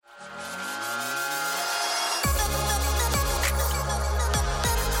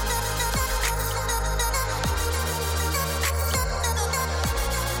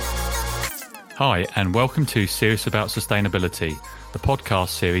Hi, and welcome to Serious About Sustainability, the podcast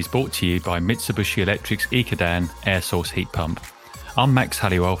series brought to you by Mitsubishi Electric's Ecodan air source heat pump. I'm Max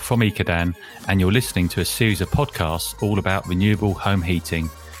Halliwell from Ecodan, and you're listening to a series of podcasts all about renewable home heating.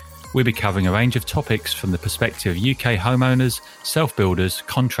 We'll be covering a range of topics from the perspective of UK homeowners, self-builders,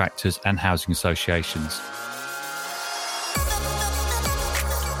 contractors and housing associations.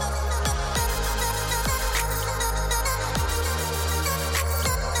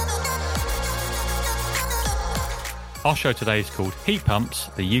 Our show today is called Heat Pumps,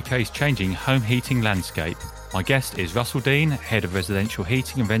 the UK's changing home heating landscape. My guest is Russell Dean, Head of Residential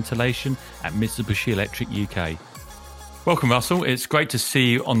Heating and Ventilation at Mitsubishi Electric UK. Welcome, Russell. It's great to see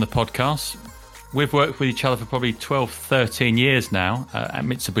you on the podcast. We've worked with each other for probably 12, 13 years now at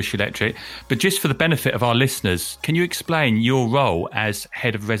Mitsubishi Electric. But just for the benefit of our listeners, can you explain your role as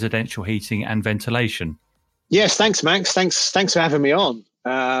Head of Residential Heating and Ventilation? Yes, thanks, Max. Thanks for having me on.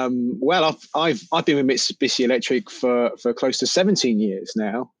 Well, I've been with Mitsubishi Electric for close to 17 years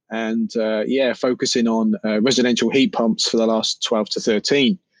now, and focusing on residential heat pumps for the last 12 to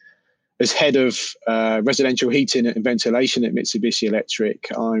 13. As head of residential heating and ventilation at Mitsubishi Electric,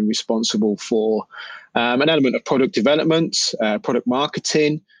 I'm responsible for an element of product development, product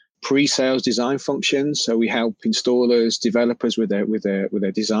marketing, pre-sales design functions. So we help installers, developers with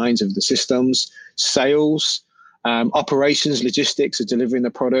their designs of the systems, sales, operations, logistics of delivering the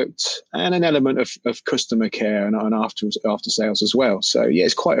product, and an element of customer care and after sales as well. So yeah,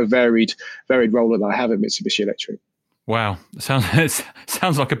 it's quite a varied role that I have at Mitsubishi Electric. Wow,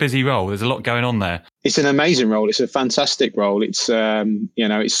 sounds like a busy role. There's a lot going on there. It's an amazing role. It's a fantastic role. It's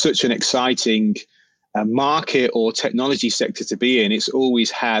it's such an exciting market or technology sector to be in. It's always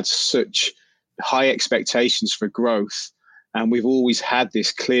had such high expectations for growth, and we've always had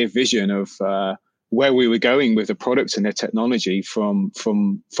this clear vision of where we were going with the product and the technology from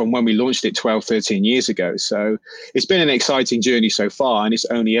when we launched it 12, 13 years ago. So it's been an exciting journey so far, and it's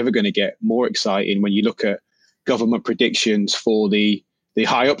only ever going to get more exciting when you look at government predictions for the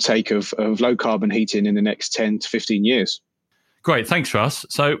high uptake of low carbon heating in the next 10 to 15 years. Great. Thanks, Russ.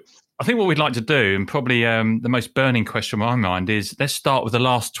 So I think what we'd like to do, and probably the most burning question on my mind, is let's start with the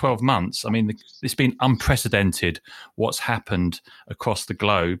last 12 months. I mean, it's been unprecedented what's happened across the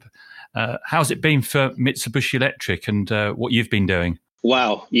globe. How's it been for Mitsubishi Electric and what you've been doing?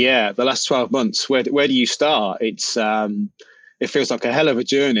 Wow. Yeah. The last 12 months, where do you start? It feels like a hell of a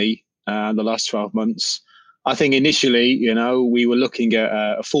journey, the last 12 months. I think initially, we were looking at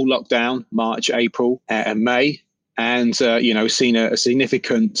a full lockdown, March, April and May, and, seen a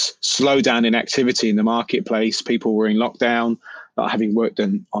significant slowdown in activity in the marketplace. People were in lockdown, not having work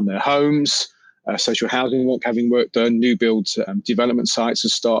done on their homes. Social housing work having work done, new builds, development sites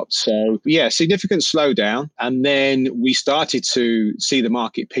have stopped. So yeah, significant slowdown. And then we started to see the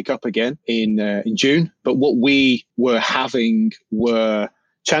market pick up again in June. But what we were having were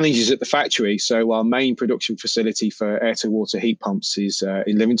challenges at the factory. So our main production facility for air to water heat pumps is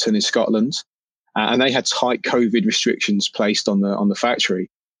in Livingston in Scotland. And they had tight COVID restrictions placed on the factory.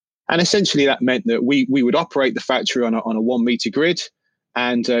 And essentially that meant that we would operate the factory on a 1 meter grid.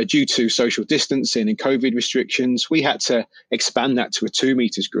 And due to social distancing and COVID restrictions, we had to expand that to a 2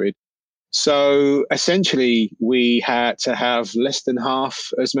 meters grid. So essentially, we had to have less than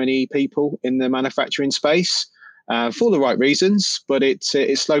half as many people in the manufacturing space for the right reasons, but it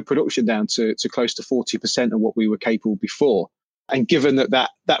slowed production down to close to 40% of what we were capable before. And given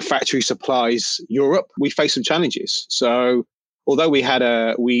that factory supplies Europe, we faced some challenges. So although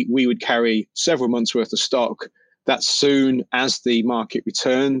we would carry several months worth of stock, that soon as the market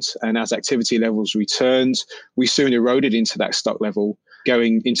returned and as activity levels returned, we soon eroded into that stock level,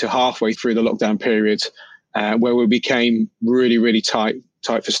 going into halfway through the lockdown period, where we became really, really tight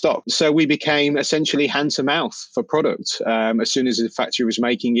for stock. So we became essentially hand to mouth for product. As soon as the factory was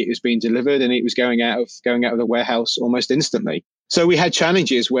making it, it was being delivered and it was going out of the warehouse almost instantly. So we had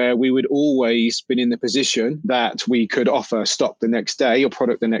challenges where we would always been in the position that we could offer stock the next day or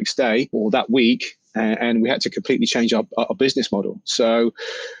product the next day or that week. And we had to completely change our business model. So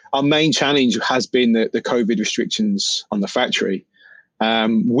our main challenge has been the COVID restrictions on the factory.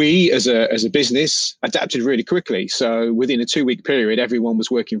 We, as a business, adapted really quickly. So within a 2-week period, everyone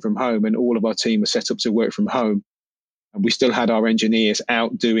was working from home and all of our team was set up to work from home. And we still had our engineers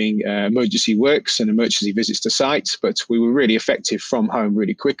out doing emergency works and emergency visits to sites, but we were really effective from home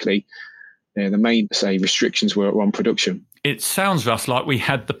really quickly. The main, restrictions were on production. It sounds, Russ, like we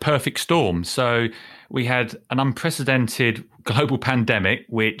had the perfect storm. So we had an unprecedented global pandemic,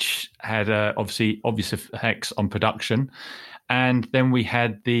 which had obvious effects on production. And then we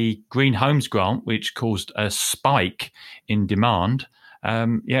had the Green Homes Grant, which caused a spike in demand.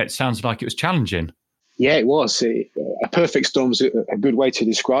 It sounds like it was challenging. Yeah, it was. A perfect storm is a good way to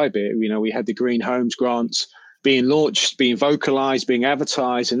describe it. You know, we had the Green Homes grants being launched, being vocalized, being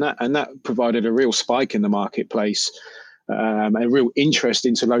advertised, and that provided a real spike in the marketplace, a real interest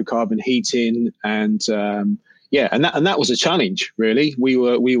into low carbon heating, and that was a challenge. Really, we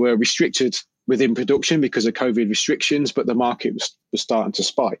were restricted within production because of COVID restrictions, but the market was starting to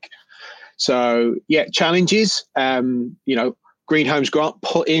spike. So yeah, challenges. Green Homes grant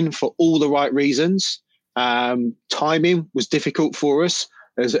put in for all the right reasons. Timing was difficult for us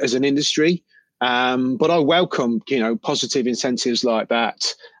as an industry, but I welcome positive incentives like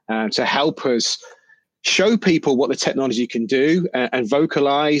that to help us show people what the technology can do and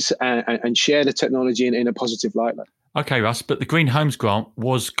vocalize and share the technology in a positive light. Okay, Russ, but the Green Homes grant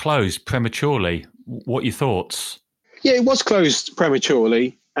was closed prematurely. What are your thoughts? Yeah, it was closed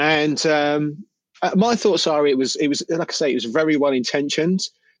prematurely, and my thoughts are it was like I say, it was very well intentioned.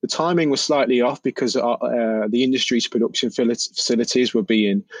 The timing was slightly off because the industry's production facilities were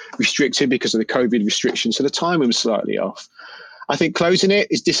being restricted because of the COVID restrictions. So the timing was slightly off. I think closing it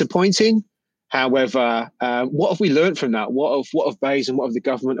is disappointing. However, what have we learned from that? What have BEIS and what have the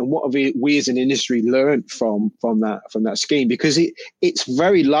government and what have we as an industry learned from that scheme? Because it's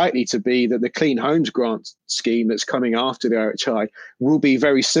very likely to be that the Clean Homes grant scheme that's coming after the RHI will be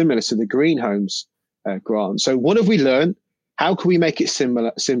very similar to the Green Homes grant. So what have we learned? How can we make it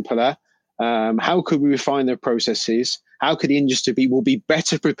simpler? How could we refine their processes? How could the industry will be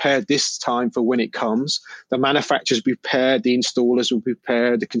better prepared this time for when it comes? The manufacturers prepared, the installers were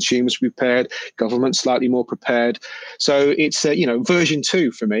prepared, the consumers prepared, government slightly more prepared. So it's version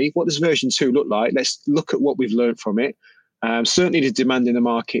 2 for me. What does version 2 look like? Let's look at what we've learned from it. Certainly the demand in the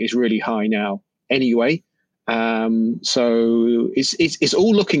market is really high now anyway. So it's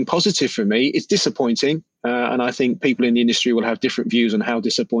all looking positive for me. It's disappointing, and I think people in the industry will have different views on how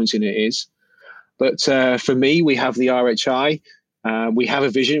disappointing it is. But for me, we have the RHI, we have a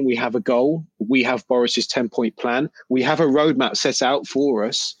vision, we have a goal, we have Boris's 10-point plan, we have a roadmap set out for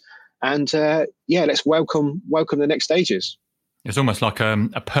us, and let's welcome the next stages. It's almost like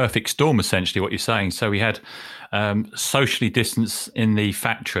a perfect storm, essentially, what you're saying. So we had socially distanced in the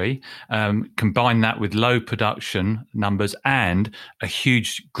factory, combine that with low production numbers and a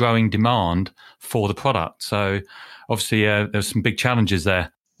huge growing demand for the product. So obviously there's some big challenges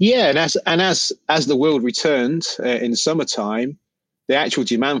there. Yeah, and as the world returned in summertime, the actual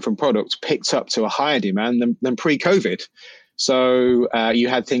demand from products picked up to a higher demand than pre-COVID. So you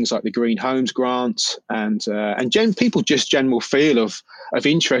had things like the Green Homes grant, and people just general feel of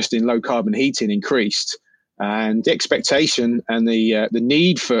interest in low carbon heating increased, and the expectation and the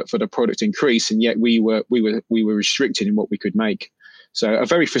need for the product increased, and yet we were restricted in what we could make. So a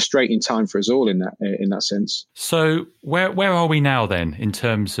very frustrating time for us all in that sense. So where are we now then in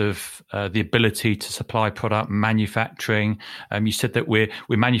terms of the ability to supply product manufacturing? You said that we're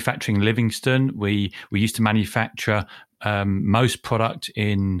manufacturing Livingston. We used to manufacture most product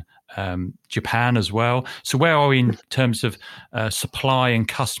in Japan as well. So where are we in terms of supply and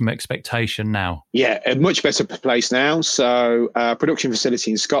customer expectation now? Yeah, a much better place now. So production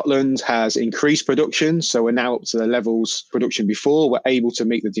facility in Scotland has increased production. So we're now up to the levels production before. We're able to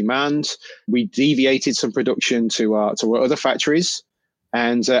meet the demand. We deviated some production to our other factories,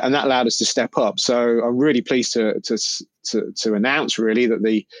 and that allowed us to step up. So I'm really pleased to announce really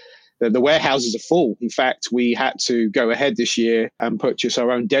that the warehouses are full. In fact, we had to go ahead this year and purchase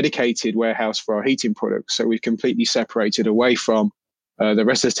our own dedicated warehouse for our heating products. So we've completely separated away from the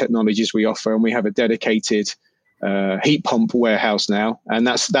rest of the technologies we offer, and we have a dedicated heat pump warehouse now, and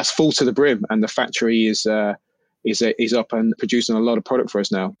that's full to the brim. And the factory is up and producing a lot of product for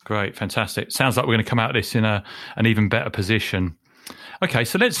us now. Great, fantastic. Sounds like we're going to come out of this in an even better position. Okay,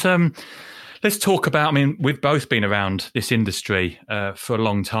 so let's talk about, I mean, we've both been around this industry for a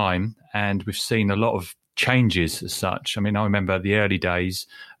long time, and we've seen a lot of changes as such. I mean, I remember the early days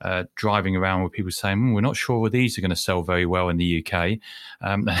driving around with people saying, we're not sure whether these are going to sell very well in the UK.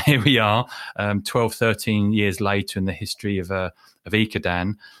 Here we are, 12, 13 years later in the history of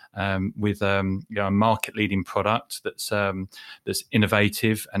Ecodan, with a market-leading product that's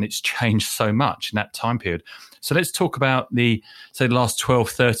innovative, and it's changed so much in that time period. So let's talk about the last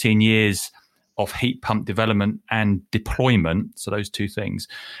 12, 13 years of heat pump development and deployment. So those two things.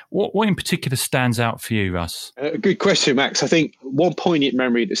 What in particular stands out for you, Russ? Good question, Max. I think one poignant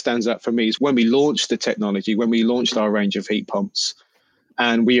memory that stands out for me is when we launched the technology, when we launched our range of heat pumps,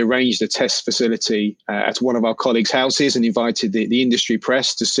 and we arranged a test facility at one of our colleagues' houses and invited the industry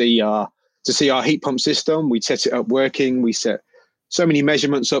press to see our heat pump system. We set it up working. We set so many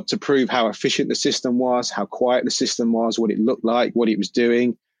measurements up to prove how efficient the system was, how quiet the system was, what it looked like, what it was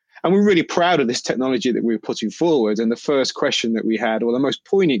doing. And we're really proud of this technology that we were putting forward. And the first question that we had, or the most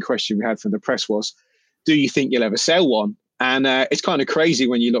poignant question we had from the press was, do you think you'll ever sell one? And it's kind of crazy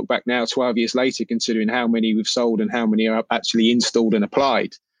when you look back now, 12 years later, considering how many we've sold and how many are actually installed and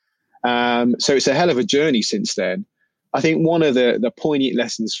applied. So it's a hell of a journey since then. I think one of the poignant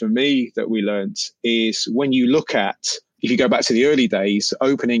lessons for me that we learned is when you look at, if you go back to the early days,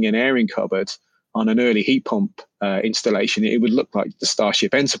 opening an airing cupboard on an early heat pump installation, it would look like the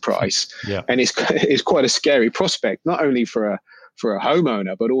Starship Enterprise. Yeah. And it's quite a scary prospect, not only for a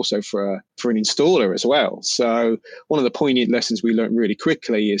homeowner, but also for an installer as well. So one of the poignant lessons we learned really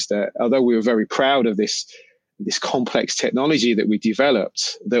quickly is that although we were very proud of this complex technology that we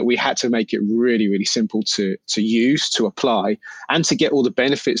developed, that we had to make it really, really simple to use, to apply, and to get all the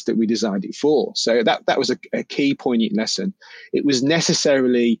benefits that we designed it for. So that was a key poignant lesson. It was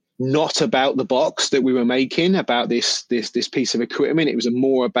necessarily not about the box that we were making, about this piece of equipment. It was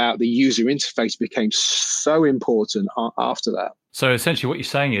more about the user interface became so important after that. So essentially what you're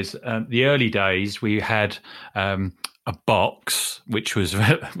saying is the early days we had a box which was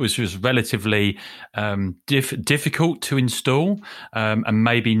relatively difficult to install and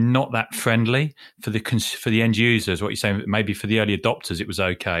maybe not that friendly for the end users. What you're saying, maybe for the early adopters it was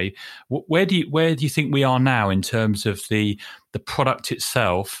okay. Where do you think we are now in terms of the product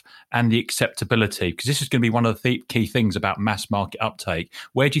itself and the acceptability? Because this is going to be one of the key things about mass market uptake.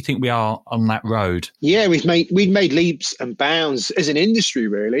 Where do you think we are on that road? Yeah, we've made leaps and bounds as an industry,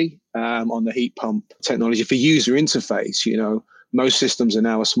 really, on the heat pump technology for user interface. You know, most systems are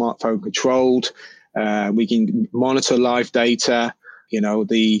now smartphone controlled. We can monitor live data. You know,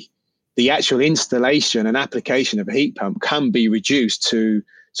 the actual installation and application of a heat pump can be reduced to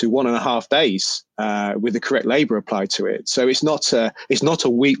 1.5 days with the correct labor applied to it. So it's not a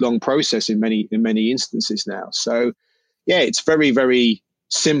week-long process in many instances now. So yeah, it's very, very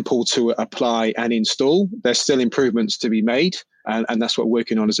simple to apply and install. There's still improvements to be made, and that's what we're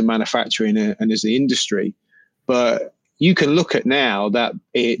working on as a manufacturer and as the industry. But you can look at now that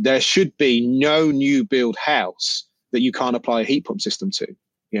there should be no new build house that you can't apply a heat pump system to.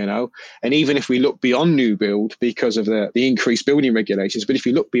 You know, and even if we look beyond new build because of the increased building regulations, but if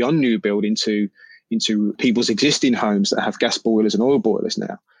you look beyond new build into people's existing homes that have gas boilers and oil boilers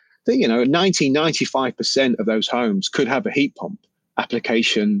now, that, you know, 95% of those homes could have a heat pump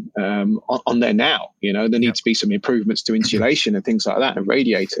application on there now. You know, there needs to be some improvements to insulation and things like that and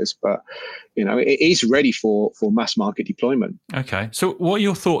radiators, but you know, it is ready for mass market deployment. Okay, so what are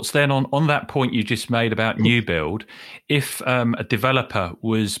your thoughts then on that point you just made about new build? If a developer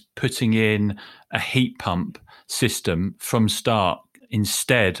was putting in a heat pump system from start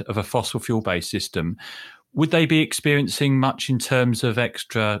instead of a fossil fuel based system, would they be experiencing much in terms of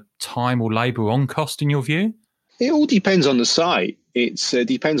extra time or labour on cost in your view? It all depends on the site. It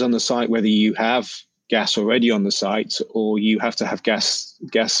depends on the site whether you have gas already on the site or you have to have gas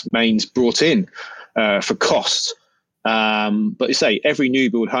mains brought in for cost. But you say every new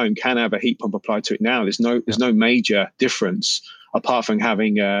build home can have a heat pump applied to it now. There's no major difference apart from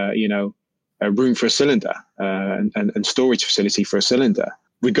having a room for a cylinder and storage facility for a cylinder.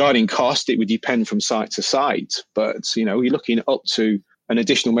 Regarding cost, it would depend from site to site, but you know, you're looking up to an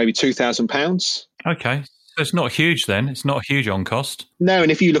additional maybe £2,000. Okay. So it's not huge then. It's not huge on cost. No, and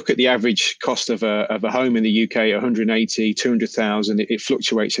if you look at the average cost of a home in the UK, 180, 200,000, it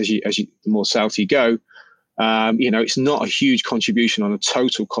fluctuates as you the more south you go. You know, it's not a huge contribution on the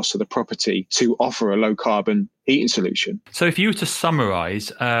total cost of the property to offer a low carbon heating solution. So if you were to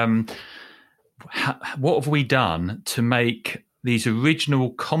summarise, what have we done to make these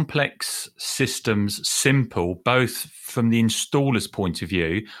original complex systems simple, both from the installer's point of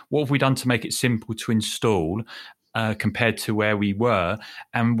view? What have we done to make it simple to install compared to where we were?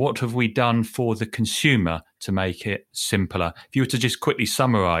 And what have we done for the consumer to make it simpler? If you were to just quickly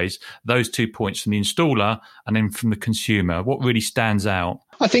summarise those 2 points from the installer and then from the consumer, what really stands out?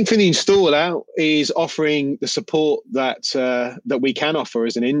 I think for the installer is offering the support that we can offer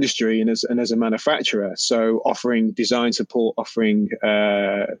as an industry and as a manufacturer. So offering design support, offering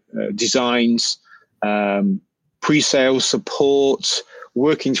designs, pre-sales support,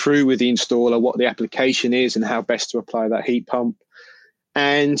 working through with the installer what the application is and how best to apply that heat pump.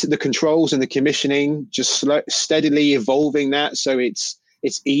 And the controls and the commissioning, just steadily evolving that so it's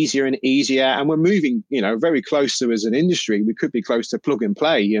easier and easier. And we're moving, you know, very close to, as an industry, we could be close to plug and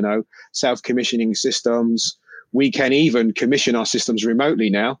play, you know, self-commissioning systems. We can even commission our systems remotely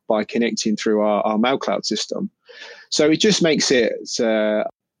now by connecting through our MailCloud system. So it just makes it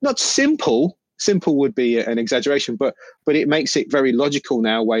not simple. Simple would be an exaggeration, but it makes it very logical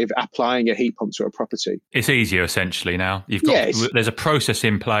now way of applying a heat pump to a property. It's easier essentially now. There's a process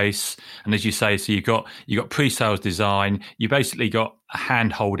in place, and as you say, so you've got pre-sales design. You basically got a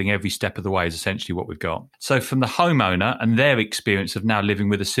hand holding every step of the way is essentially what we've got. So from the homeowner and their experience of now living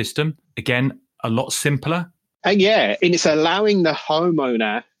with a system, again, a lot simpler. And it's allowing the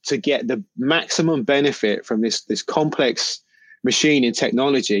homeowner to get the maximum benefit from this complex machine and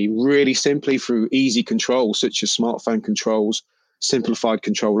technology really simply through easy controls such as smartphone controls, simplified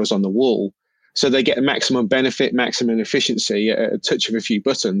controllers on the wall. So they get a maximum benefit, maximum efficiency at a touch of a few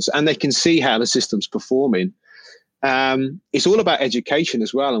buttons, and they can see how the system's performing. It's all about education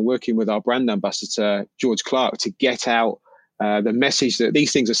as well, and working with our brand ambassador, George Clark, to get out the message that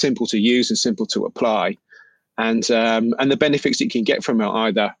these things are simple to use and simple to apply. And the benefits that you can get from it are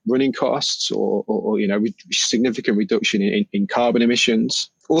either running costs or significant reduction in carbon emissions.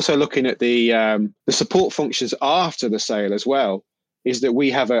 Also looking at the support functions after the sale as well, is that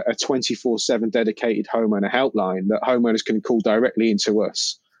we have a 24/7 dedicated homeowner helpline that homeowners can call directly into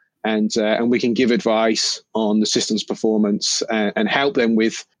us. And we can give advice on the system's performance and help them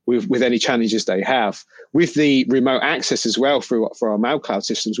with any challenges they have. With the remote access as well for our MalCloud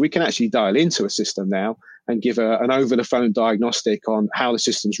systems, we can actually dial into a system now and give an over-the-phone diagnostic on how the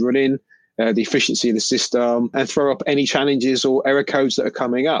system's running, the efficiency of the system, and throw up any challenges or error codes that are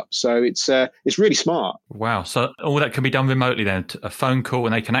coming up. So it's really smart. Wow. So all that can be done remotely then, a phone call,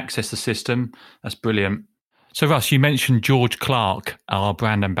 and they can access the system. That's brilliant. So Russ, you mentioned George Clark, our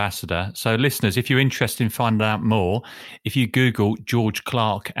brand ambassador. So listeners, if you're interested in finding out more, if you Google George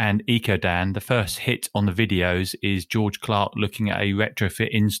Clark and Ecodan, the first hit on the videos is George Clark looking at a retrofit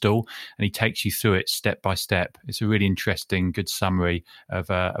install, and he takes you through it step by step. It's a really interesting, good summary of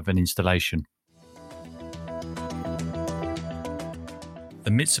an installation.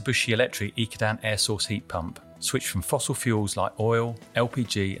 The Mitsubishi Electric Ecodan air source heat pump. Switch from fossil fuels like oil,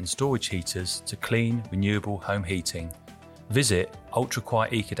 LPG and storage heaters to clean, renewable home heating. Visit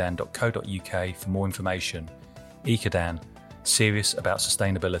ultraquietecodan.co.uk for more information. Ecodan, serious about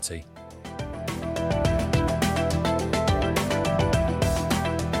sustainability.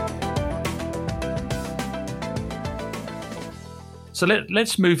 So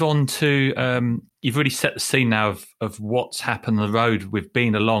let's move on to, you've really set the scene now of what's happened on the road we've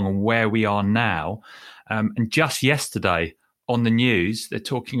been along and where we are now. And just yesterday on the news, they're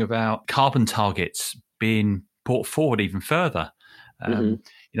talking about carbon targets being brought forward even further.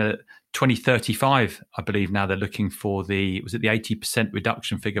 2035, I believe now they're looking for the 80%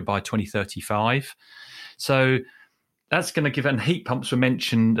 reduction figure by 2035. So that's going to give, and heat pumps were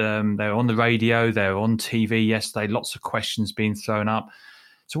mentioned. They're on the radio, they're on TV yesterday, lots of questions being thrown up.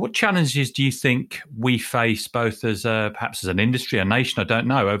 So what challenges do you think we face both as perhaps as an industry, a nation, I don't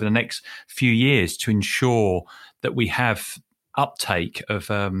know, over the next few years to ensure that we have uptake of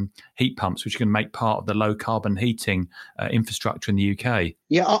heat pumps, which can make part of the low carbon heating infrastructure in the UK?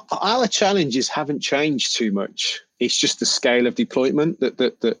 Yeah, our challenges haven't changed too much. It's just the scale of deployment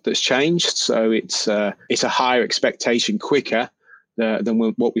that's changed. So it's a higher expectation quicker than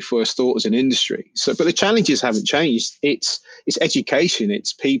what we first thought as an industry. So, but the challenges haven't changed. It's education.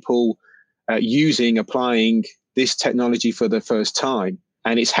 It's people applying this technology for the first time,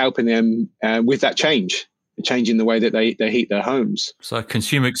 and it's helping them with that changing the way that they heat their homes. So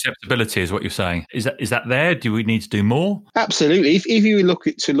consumer acceptability is what you're saying. Is that there? Do we need to do more? Absolutely. If you look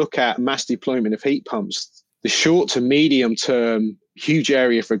at mass deployment of heat pumps, the short to medium term huge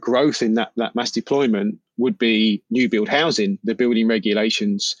area for growth in that mass deployment would be new build housing. The building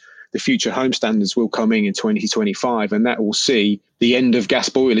regulations, the future home standards will come in 2025, and that will see the end of gas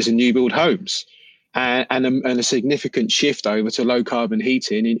boilers in new build homes and a significant shift over to low carbon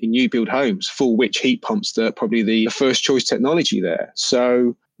heating in new build homes, for which heat pumps are probably the first choice technology there.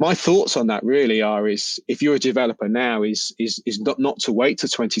 So my thoughts on that really is if you're a developer now is not to wait to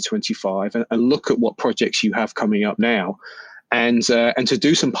 2025 and look at what projects you have coming up now. And to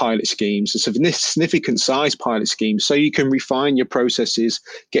do some pilot schemes, some significant size pilot schemes, so you can refine your processes,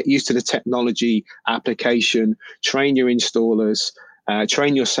 get used to the technology application, train your installers,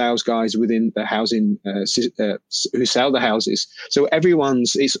 train your sales guys within the housing who sell the houses. So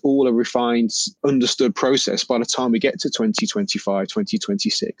it's all a refined, understood process by the time we get to 2025,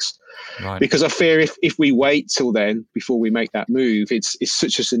 2026. Right. Because I fear if we wait till then before we make that move, it's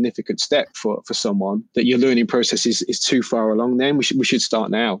such a significant step for someone that your learning process is too far along. Then we should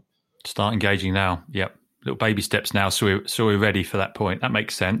start now. Start engaging now. Yep, little baby steps now, so we're ready for that point. That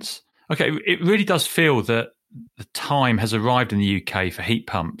makes sense. Okay, it really does feel that the time has arrived in the UK for heat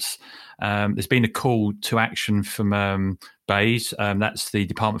pumps. There's been a call to action from BEIS. That's the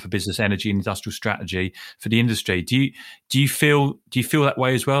Department for Business, Energy and Industrial Strategy for the industry. Do you feel that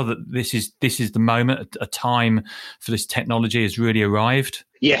way as well? That this is the moment, a time for this technology has really arrived?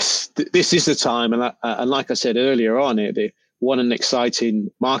 Yes, this is the time, and like I said earlier on, what an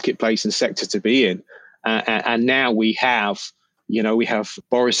exciting marketplace and sector to be in. And now we have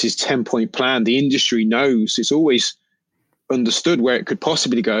Boris's 10-point plan. The industry knows, it's always understood where it could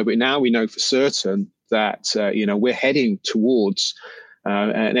possibly go, but now we know for certain that we're heading towards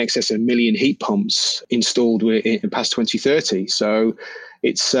an excess of 1 million heat pumps installed in past 2030. So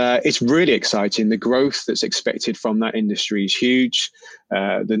it's really exciting. The growth that's expected from that industry is huge.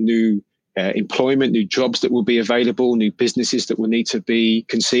 The new employment, new jobs that will be available, new businesses that will need to be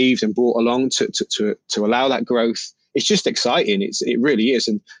conceived and brought along to allow that growth. It's just exciting. It really is,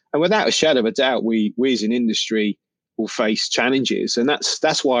 and without a shadow of a doubt, we as an industry will face challenges, and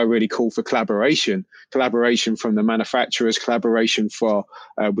that's why I really call for collaboration from the manufacturers, collaboration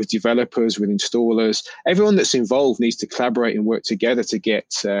with developers, with installers. Everyone that's involved needs to collaborate and work together to get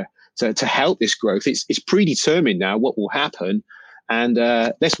to help this growth. It's predetermined now what will happen, and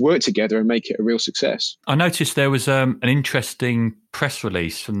let's work together and make it a real success. I noticed there was an interesting press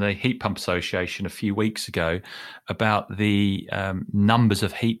release from the Heat Pump Association a few weeks ago about the numbers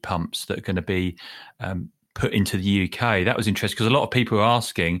of heat pumps that are going to be put into the UK. That was interesting because a lot of people are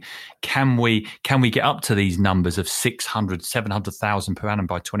asking, can we get up to these numbers of 600, 700,000 per annum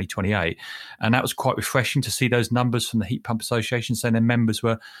by 2028? And that was quite refreshing to see those numbers from the Heat Pump Association saying their members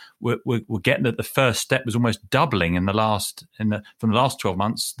were getting that the first step was almost doubling from the last 12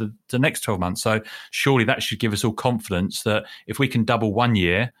 months to the next 12 months. So surely that should give us all confidence that if we can double 1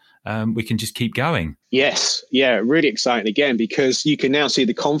 year, we can just keep going. Yes. Yeah. Really exciting again, because you can now see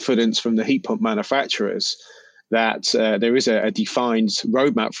the confidence from the heat pump manufacturers that there is a defined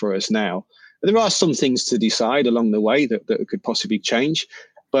roadmap for us now. There are some things to decide along the way that could possibly change.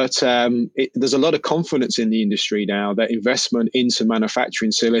 But there's a lot of confidence in the industry now that investment into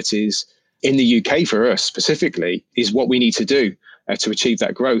manufacturing facilities in the UK for us specifically is what we need to do to achieve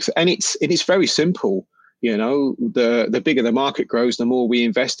that growth. And it's very simple. The bigger the market grows, the more we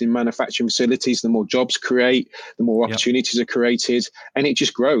invest in manufacturing facilities, the more jobs create, the more opportunities are created, and it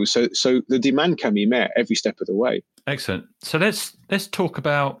just grows. So the demand can be met every step of the way. Excellent. So let's talk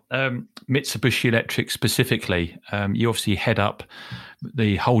about Mitsubishi Electric specifically. You obviously head up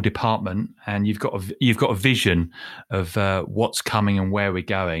the whole department, and you've got a vision of what's coming and where we're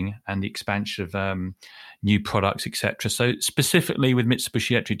going, and the expansion of new products, etc. So specifically with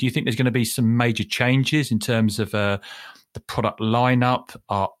Mitsubishi Electric, do you think there's going to be some major changes in terms of the product lineup,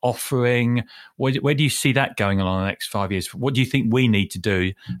 our offering? Where do you see that going on in the next 5 years? What do you think we need to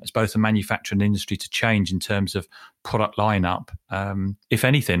do as both a manufacturer and industry to change in terms of product lineup, if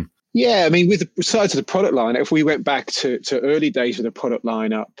anything? Yeah, I mean, with the size of the product line, if we went back to early days of the product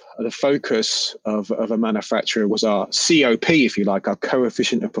lineup, the focus of a manufacturer was our COP, if you like, our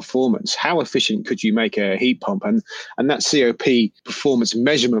coefficient of performance. How efficient could you make a heat pump? And that COP performance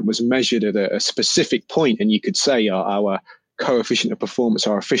measurement was measured at a specific point, and you could say our coefficient of performance,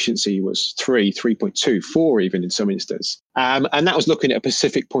 our efficiency was 3.2, 4 even in some instances. And that was looking at a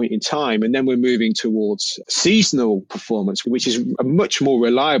specific point in time. And then we're moving towards seasonal performance, which is a much more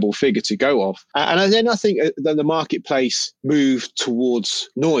reliable figure to go off. And then I think that the marketplace moved towards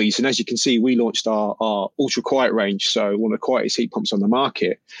noise. And as you can see, we launched our ultra quiet range, so one of the quietest heat pumps on the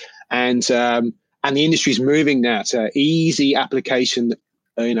market. And the industry is moving now to easy application.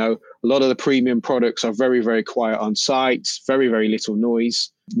 A lot of the premium products are very, very quiet on site, very, very little noise.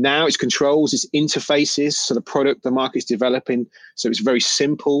 Now it's controls, it's interfaces. So the market's developing. So it's very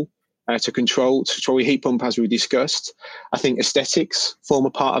simple to control a heat pump, as we discussed. I think aesthetics form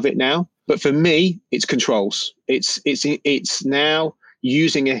a part of it now. But for me, it's controls. It's now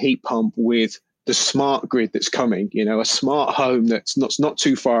using a heat pump with the smart grid that's coming, a smart home that's not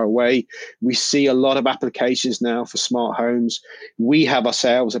too far away. We see a lot of applications now for smart homes. We have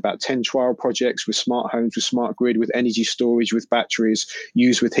ourselves about 10 trial projects with smart homes, with smart grid, with energy storage, with batteries,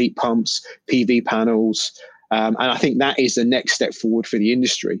 used with heat pumps, PV panels. And I think that is the next step forward for the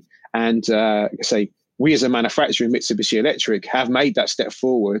industry. And we as a manufacturer, Mitsubishi Electric, have made that step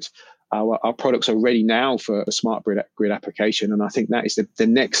forward. Our products are ready now for a smart grid application. And I think that is the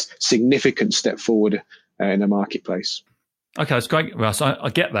next significant step forward in the marketplace. Okay, that's great, Russ. I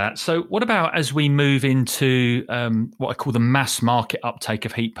get that. So what about as we move into what I call the mass market uptake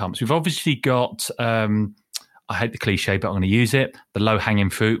of heat pumps? We've obviously got, I hate the cliche, but I'm going to use it, the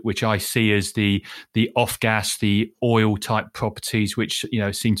low-hanging fruit, which I see as the off-gas, the oil-type properties, which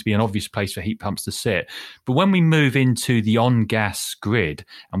seem to be an obvious place for heat pumps to sit. But when we move into the on-gas grid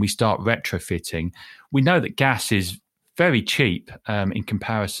and we start retrofitting, we know that gas is very cheap in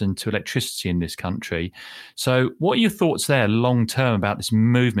comparison to electricity in this country. So what are your thoughts there long term about this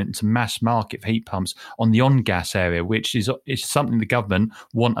movement to mass market for heat pumps on the on-gas area, which is something the government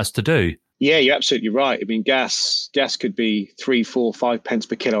want us to do? Yeah, you're absolutely right. I mean, gas could be 3, 4, 5 pence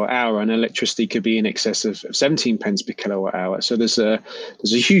per kilowatt hour, and electricity could be in excess of 17 pence per kilowatt hour. So there's a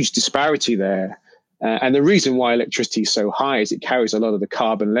huge disparity there. And the reason why electricity is so high is it carries a lot of the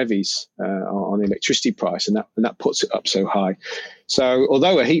carbon levies on the electricity price, and that puts it up so high. So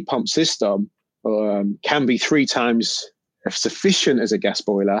although a heat pump system can be 3 times sufficient as a gas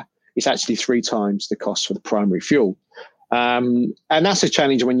boiler, it's actually 3 times the cost for the primary fuel. And that's a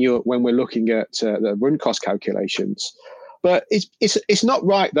challenge when we're looking at the run cost calculations. But it's not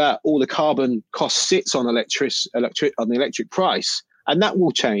right that all the carbon cost sits on on the electric price, and that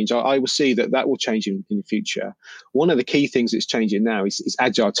will change. I will see that will change in the future. One of the key things that's changing now is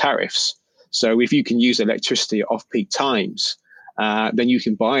agile tariffs. So if you can use electricity at off-peak times, then you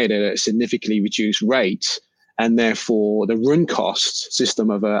can buy it at a significantly reduced rate. And therefore, the run cost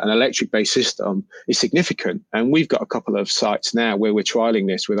system of an electric-based system is significant. And we've got a couple of sites now where we're trialing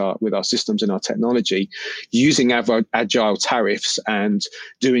this with our systems and our technology, using agile tariffs and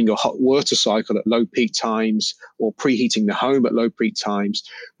doing a hot water cycle at low peak times or preheating the home at low peak times.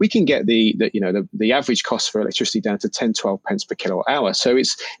 We can get the average cost for electricity down to 10, 12 pence per kilowatt hour. So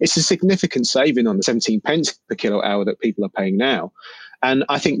it's a significant saving on the 17 pence per kilowatt hour that people are paying now. And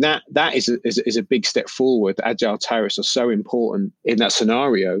I think that is a big step forward. The agile tariffs are so important in that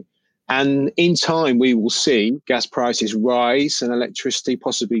scenario. And in time, we will see gas prices rise and electricity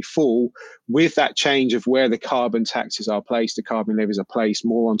possibly fall with that change of where the carbon taxes are placed, the carbon levies are placed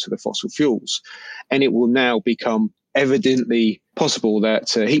more onto the fossil fuels. And it will now become evidently possible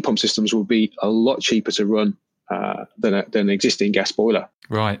that heat pump systems will be a lot cheaper to run than an existing gas boiler.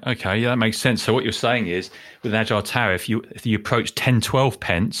 Right. Okay. Yeah, that makes sense. So what you're saying is with an agile tariff, if you approach 10, 12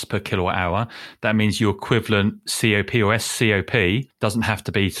 pence per kilowatt hour, that means your equivalent COP or SCOP doesn't have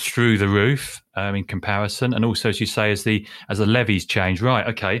to be through the roof in comparison. And also, as you say, as the levies change. Right.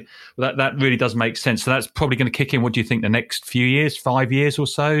 Okay. Well, that really does make sense. So that's probably going to kick in. What do you think the next few years, 5 years or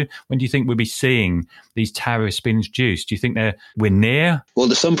so? When do you think we'll be seeing these tariffs being introduced? Do you think we're near? Well,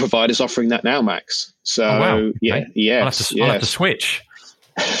 there's some providers offering that now, Max. So wow. Okay. Yeah. I'll have to switch.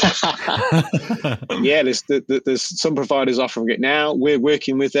 Yeah, there's some providers offering it now. We're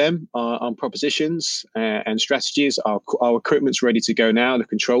working with them on propositions and strategies. Our equipment's ready to go now. The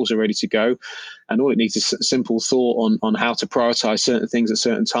controls are ready to go, and all it needs is a simple thought on how to prioritize certain things at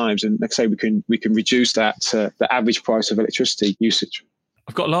certain times. And like I say, we can reduce that the average price of electricity usage.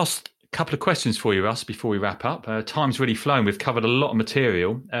 I've got last couple of questions for you, Russ, before we wrap up. Time's really flown. We've covered a lot of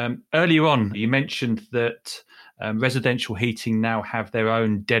material. Earlier on, you mentioned that residential heating now have their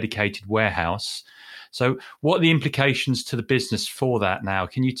own dedicated warehouse. So what are the implications to the business for that now?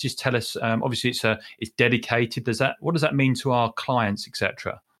 Can you just tell us, obviously it's dedicated. What does that mean to our clients,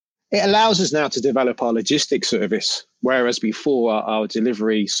 etc.? It allows us now to develop our logistics service, whereas before our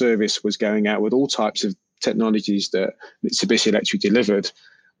delivery service was going out with all types of technologies that Mitsubishi Electric delivered.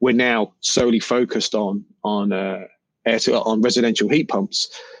 We're now solely focused on residential heat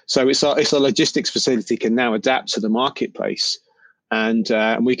pumps. So it's our logistics facility can now adapt to the marketplace, and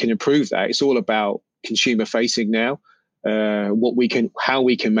we can improve that. It's all about consumer facing now. How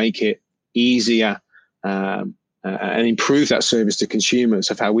we can make it easier and improve that service to consumers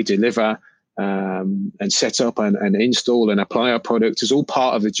of how we deliver and set up and install and apply our product is all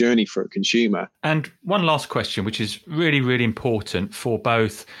part of the journey for a consumer. And one last question, which is really, really important for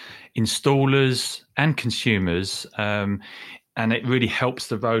both installers and consumers, and it really helps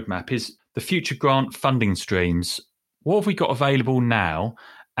the roadmap, is the future grant funding streams. What have we got available now,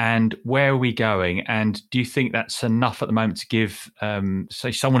 and where are we going? And do you think that's enough at the moment to give,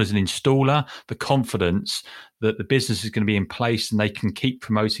 say, someone as an installer the confidence that the business is going to be in place and they can keep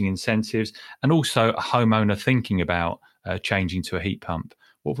promoting incentives, and also a homeowner thinking about changing to a heat pump?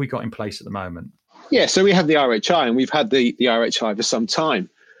 What have we got in place at the moment? Yeah, so we have the RHI, and we've had the RHI for some time.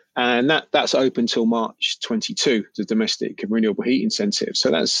 And that's open till March 22, the domestic renewable heat incentive. So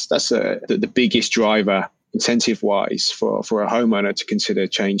that's the biggest driver incentive-wise for a homeowner to consider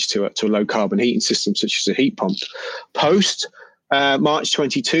change to a low-carbon heating system such as a heat pump. Post March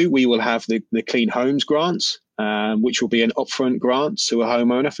 22, we will have the Clean Homes grants, which will be an upfront grant to a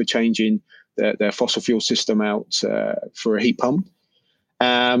homeowner for changing their fossil fuel system out for a heat pump.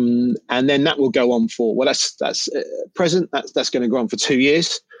 And then that will go on for, well, that's present. That's going to go on for 2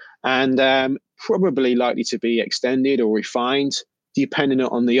 years. And probably likely to be extended or refined, depending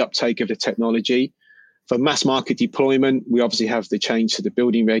on the uptake of the technology. For mass market deployment, we obviously have the change to the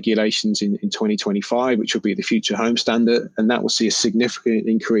building regulations in 2025, which will be the future home standard, and that will see a significant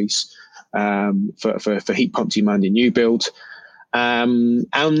increase for heat pump demand in new build.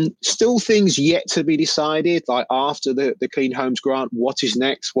 And still things yet to be decided, like after the Clean Homes Grant, what is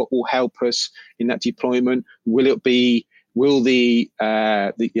next? What will help us in that deployment? Will the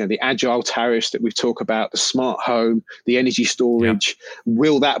agile tariffs that we've talked about, the smart home, the energy storage,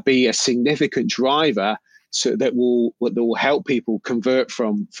 will that be a significant driver so that will help people convert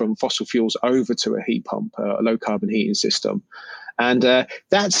from fossil fuels over to a heat pump, a low carbon heating system? And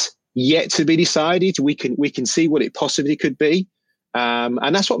that's yet to be decided. We can see what it possibly could be.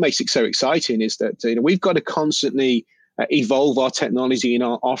 And that's what makes it so exciting, is that we've got to constantly evolve our technology and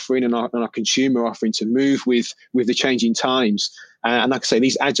our offering and our consumer offering to move with the changing times. And like I say,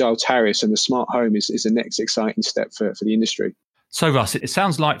 these agile tariffs and the smart home is the next exciting step for the industry. So, Russ, it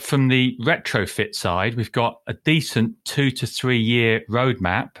sounds like from the retrofit side, we've got a decent 2 to 3 year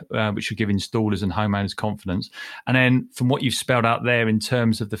roadmap, which will give installers and homeowners confidence. And then from what you've spelled out there in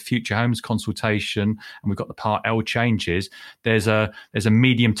terms of the future homes consultation, and we've got the Part L changes, there's a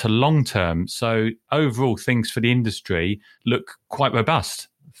medium to long term. So overall, things for the industry look quite robust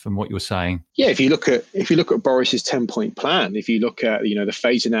from what you're saying. Yeah, if you look at Boris's 10-point plan, if you look at the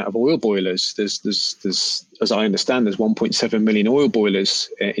phasing out of oil boilers, there's as I understand, there's 1.7 million oil boilers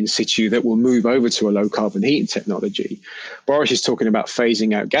in situ that will move over to a low carbon heating technology. Boris is talking about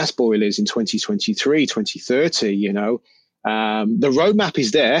phasing out gas boilers in 2023, 2030. The roadmap is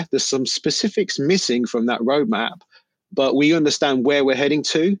there. There's some specifics missing from that roadmap, but we understand where we're heading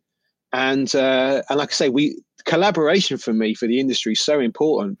to, and like I say, collaboration for me, for the industry, is so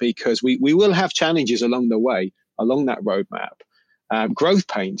important, because we will have challenges along the way, along that roadmap. Growth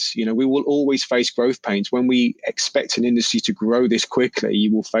pains, we will always face growth pains. When we expect an industry to grow this quickly,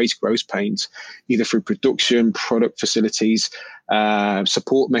 you will face growth pains, either through production, product facilities,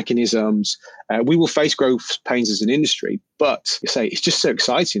 support mechanisms. We will face growth pains as an industry, but it's just so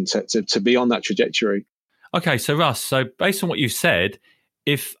exciting to be on that trajectory. Okay, so Russ, based on what you've said,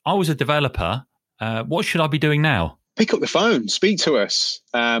 if I was a developer, what should I be doing now? Pick up the phone, speak to us,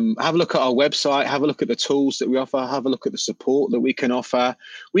 have a look at our website, have a look at the tools that we offer, have a look at the support that we can offer.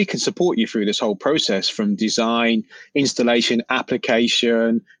 We can support you through this whole process, from design, installation,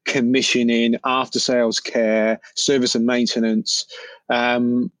 application, commissioning, after sales care, service and maintenance.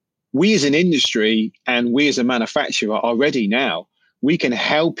 We as an industry and we as a manufacturer are ready now. We can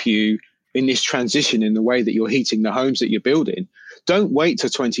help you in this transition in the way that you're heating the homes that you're building. Don't wait till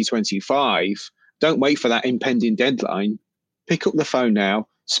 2025. Don't wait for that impending deadline. Pick up the phone now,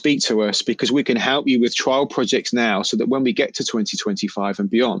 speak to us, because we can help you with trial projects now, so that when we get to 2025 and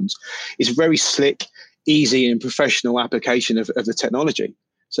beyond, it's very slick, easy and professional application of the technology.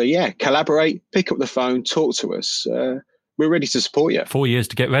 So yeah, collaborate, pick up the phone, talk to us. We're ready to support you. 4 years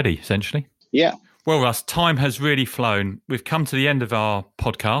to get ready, essentially. Yeah. Well, Russ, time has really flown. We've come to the end of our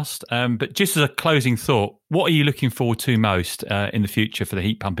podcast, but just as a closing thought, what are you looking forward to most in the future for the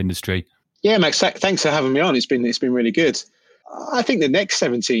heat pump industry? Yeah, Max, thanks for having me on. It's been really good. I think the next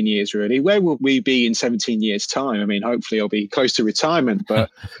 17 years, really, where will we be in 17 years' time? I mean, hopefully I'll be close to retirement, but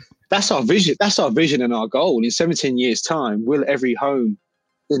that's our vision. That's our vision and our goal. In 17 years' time, will every home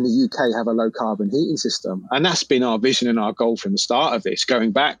in the UK have a low carbon heating system? And that's been our vision and our goal from the start of this,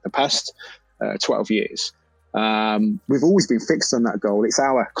 going back the past 12 years. We've always been fixed on that goal. It's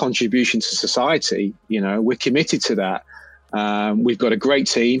our contribution to society. We're committed to that. We've got a great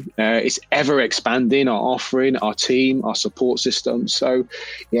team. It's ever expanding, our offering, our team, our support system. So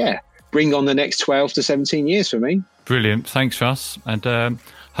yeah, bring on the next 12 to 17 years for me. Brilliant. Thanks, Russ. And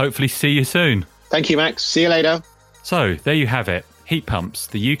hopefully see you soon. Thank you, Max. See you later. So there you have it. Heat pumps,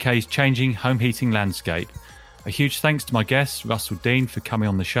 the UK's changing home heating landscape. A huge thanks to my guest, Russell Dean, for coming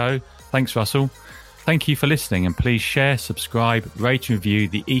on the show. Thanks, Russell. Thank you for listening, and please share, subscribe, rate and review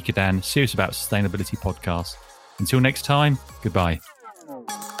the EcoDan Serious About Sustainability podcast. Until next time, goodbye.